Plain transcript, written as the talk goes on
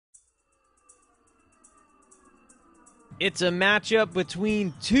It's a matchup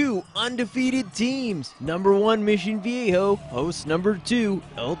between two undefeated teams. Number 1 Mission Viejo hosts number 2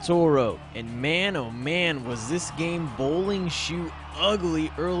 El Toro. And man, oh man, was this game bowling shoe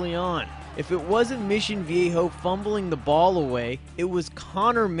ugly early on. If it wasn't Mission Viejo fumbling the ball away, it was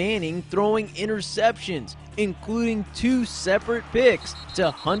Connor Manning throwing interceptions, including 2 separate picks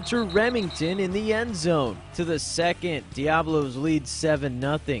to Hunter Remington in the end zone. To the second, Diablos lead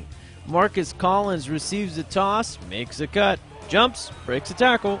 7-0. Marcus Collins receives the toss, makes a cut, jumps, breaks a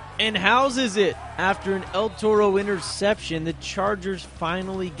tackle, and houses it. After an El Toro interception, the Chargers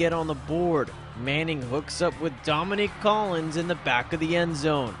finally get on the board. Manning hooks up with Dominic Collins in the back of the end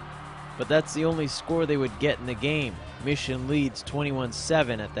zone. But that's the only score they would get in the game. Mission leads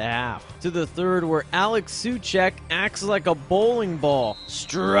 21-7 at the half. To the third, where Alex Suchek acts like a bowling ball.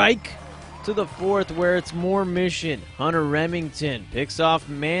 Strike! To the fourth, where it's more Mission. Hunter Remington picks off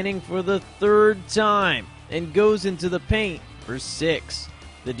Manning for the 3rd time and goes into the paint for 6.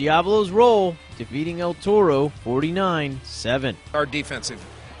 The Diablos roll, defeating El Toro 49-7. Our defensive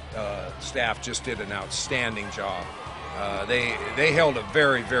staff just did an outstanding job. They held a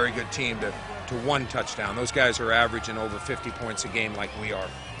very, very good team to 1 touchdown. Those guys are averaging over 50 points a game like we are.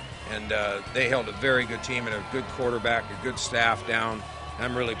 And they held a very good team and a good quarterback, a good staff down.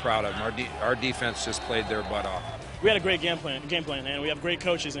 I'm really proud of them. Our defense just played their butt off. We had a great game plan, and we have great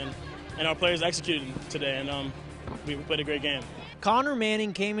coaches, and our players executed today, and we played a great game. Connor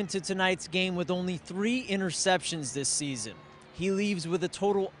Manning came into tonight's game with only 3 interceptions this season. He leaves with a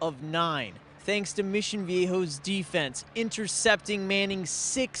total of 9, thanks to Mission Viejo's defense, intercepting Manning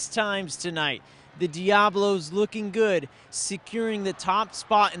 6 times tonight. The Diablos looking good, securing the top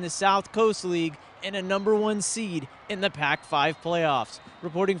spot in the South Coast League and a number 1 seed in the Pac-5 playoffs.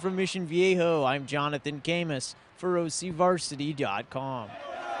 Reporting from Mission Viejo, I'm Jonathan Khamis for OCVarsity.com.